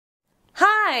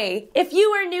Hi! If you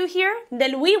are new here,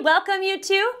 then we welcome you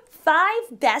to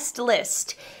 5 Best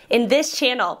List. In this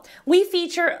channel, we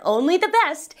feature only the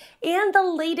best and the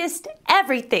latest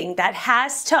everything that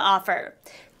has to offer.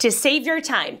 To save your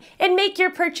time and make your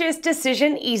purchase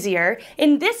decision easier,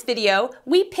 in this video,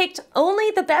 we picked only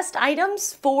the best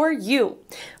items for you.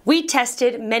 We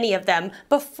tested many of them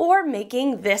before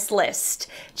making this list.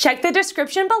 Check the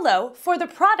description below for the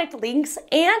product links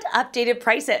and updated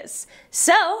prices.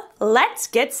 So, let's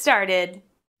get started.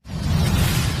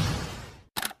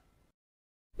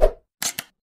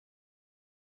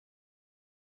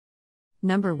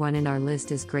 Number 1 in our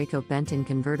list is Graco Benton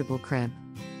Convertible Crib.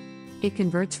 It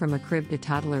converts from a crib to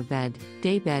toddler bed,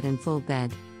 day bed and full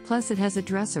bed, plus it has a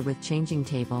dresser with changing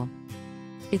table.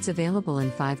 It's available in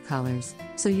 5 colors,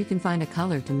 so you can find a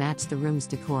color to match the room's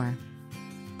decor.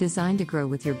 Designed to grow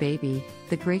with your baby,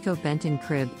 the Graco Benton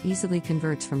Crib easily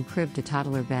converts from crib to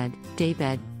toddler bed, day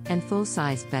bed, and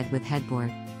full-size bed with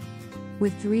headboard.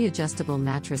 With 3 adjustable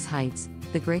mattress heights,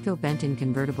 the Graco Benton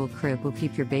Convertible Crib will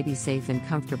keep your baby safe and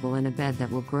comfortable in a bed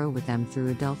that will grow with them through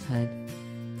adulthood.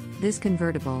 This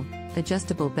convertible,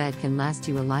 adjustable bed can last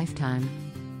you a lifetime.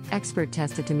 Expert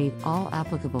tested to meet all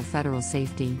applicable federal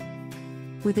safety.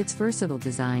 With its versatile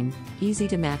design,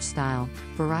 easy-to-match style,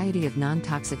 variety of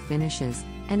non-toxic finishes,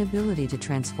 and ability to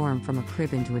transform from a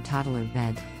crib into a toddler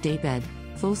bed, day bed,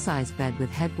 full-size bed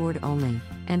with headboard only,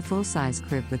 and full-size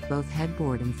crib with both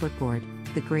headboard and footboard,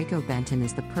 the Graco Benton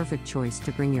is the perfect choice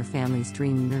to bring your family's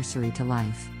dream nursery to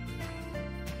life.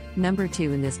 Number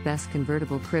 2 in this best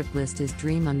convertible crib list is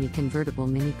Dream on Me Convertible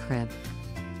Mini Crib.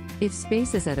 If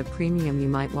space is at a premium, you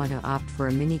might want to opt for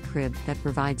a mini crib that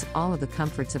provides all of the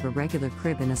comforts of a regular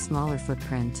crib in a smaller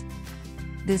footprint.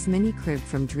 This mini crib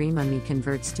from Dream on Me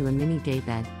converts to a mini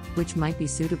daybed, which might be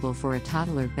suitable for a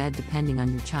toddler bed depending on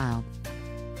your child.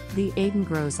 The Aiden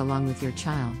grows along with your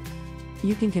child.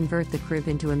 You can convert the crib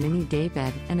into a mini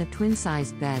daybed and a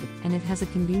twin-sized bed, and it has a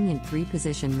convenient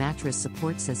 3-position mattress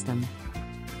support system.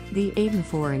 The Aiden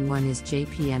 4-in-1 is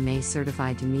JPMA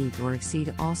certified to meet or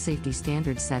exceed all safety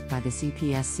standards set by the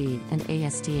CPSC and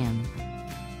ASTM.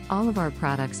 All of our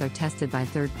products are tested by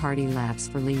third-party labs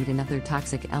for lead and other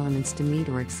toxic elements to meet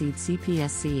or exceed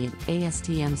CPSC and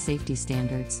ASTM safety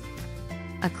standards.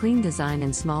 A clean design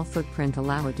and small footprint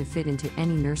allow it to fit into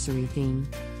any nursery theme.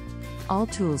 All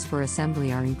tools for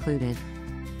assembly are included.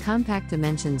 Compact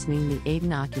dimensions mean the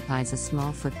Aiden occupies a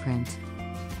small footprint.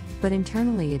 But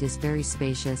internally it is very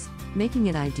spacious, making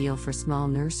it ideal for small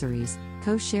nurseries,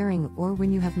 co-sharing, or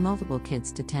when you have multiple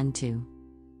kids to tend to.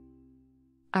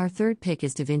 Our third pick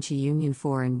is DaVinci Union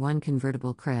 4-in-1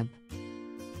 Convertible Crib.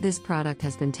 This product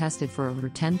has been tested for over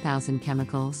 10,000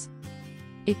 chemicals.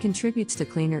 It contributes to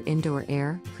cleaner indoor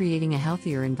air, creating a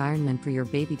healthier environment for your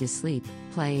baby to sleep,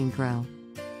 play and grow.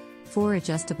 4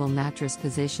 adjustable mattress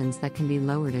positions that can be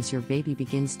lowered as your baby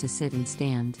begins to sit and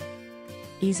stand.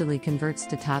 Easily converts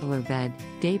to toddler bed,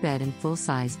 day bed and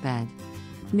full-size bed.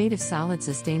 Made of solid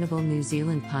sustainable New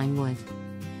Zealand pine wood.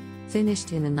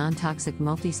 Finished in a non-toxic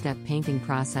multi-step painting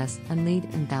process and lead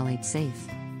and phthalate safe.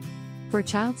 For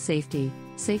child safety,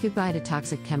 say goodbye to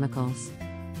toxic chemicals.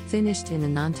 Finished in a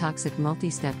non-toxic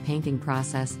multi-step painting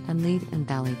process and lead and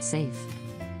phthalate safe.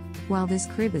 While this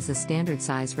crib is a standard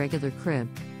size regular crib,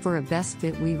 for a best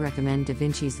fit we recommend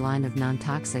DaVinci's line of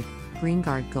non-toxic,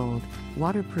 GreenGuard Gold,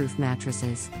 waterproof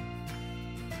mattresses.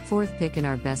 Fourth pick in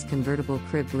our best convertible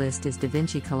crib list is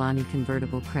DaVinci Kalani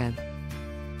Convertible Crib.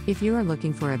 If you are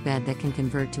looking for a bed that can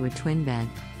convert to a twin bed,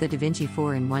 the DaVinci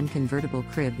 4-in-1 Convertible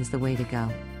Crib is the way to go.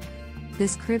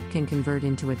 This crib can convert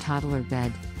into a toddler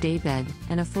bed, day bed,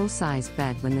 and a full-size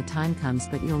bed when the time comes,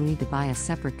 but you'll need to buy a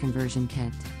separate conversion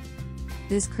kit.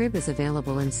 This crib is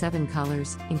available in 7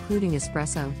 colors, including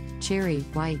espresso, cherry,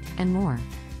 white, and more.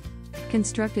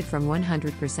 Constructed from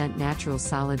 100% natural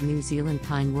solid New Zealand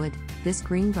pine wood, this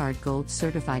GreenGuard Gold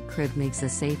certified crib makes a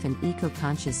safe and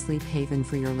eco-conscious sleep haven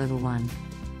for your little one.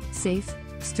 Safe,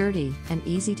 sturdy, and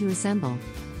easy to assemble.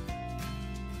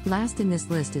 Last in this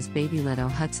list is Babyletto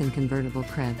Hudson Convertible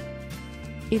Crib.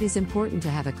 It is important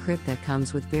to have a crib that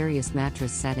comes with various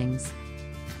mattress settings.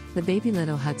 The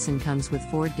Babyletto Hudson comes with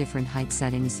 4 different height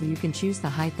settings, so you can choose the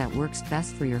height that works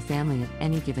best for your family at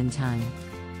any given time.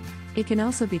 It can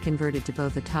also be converted to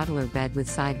both a toddler bed with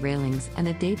side railings and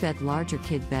a daybed larger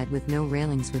kid bed with no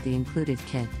railings with the included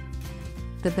kit.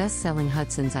 The best-selling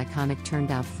Hudson's iconic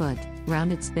turned-out foot,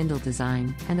 rounded spindle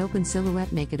design, and open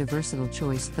silhouette make it a versatile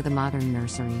choice for the modern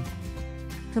nursery.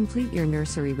 Complete your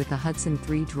nursery with the Hudson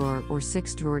 3-drawer or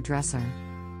 6-drawer dresser.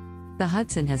 The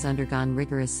Hudson has undergone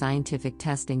rigorous scientific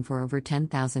testing for over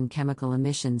 10,000 chemical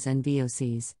emissions and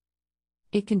VOCs.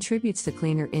 It contributes to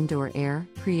cleaner indoor air,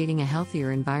 creating a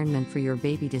healthier environment for your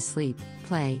baby to sleep,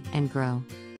 play, and grow.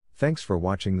 Thanks for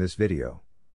watching this video.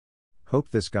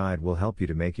 Hope this guide will help you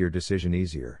to make your decision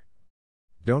easier.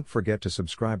 Don't forget to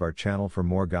subscribe our channel for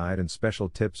more guide and special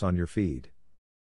tips on your feed.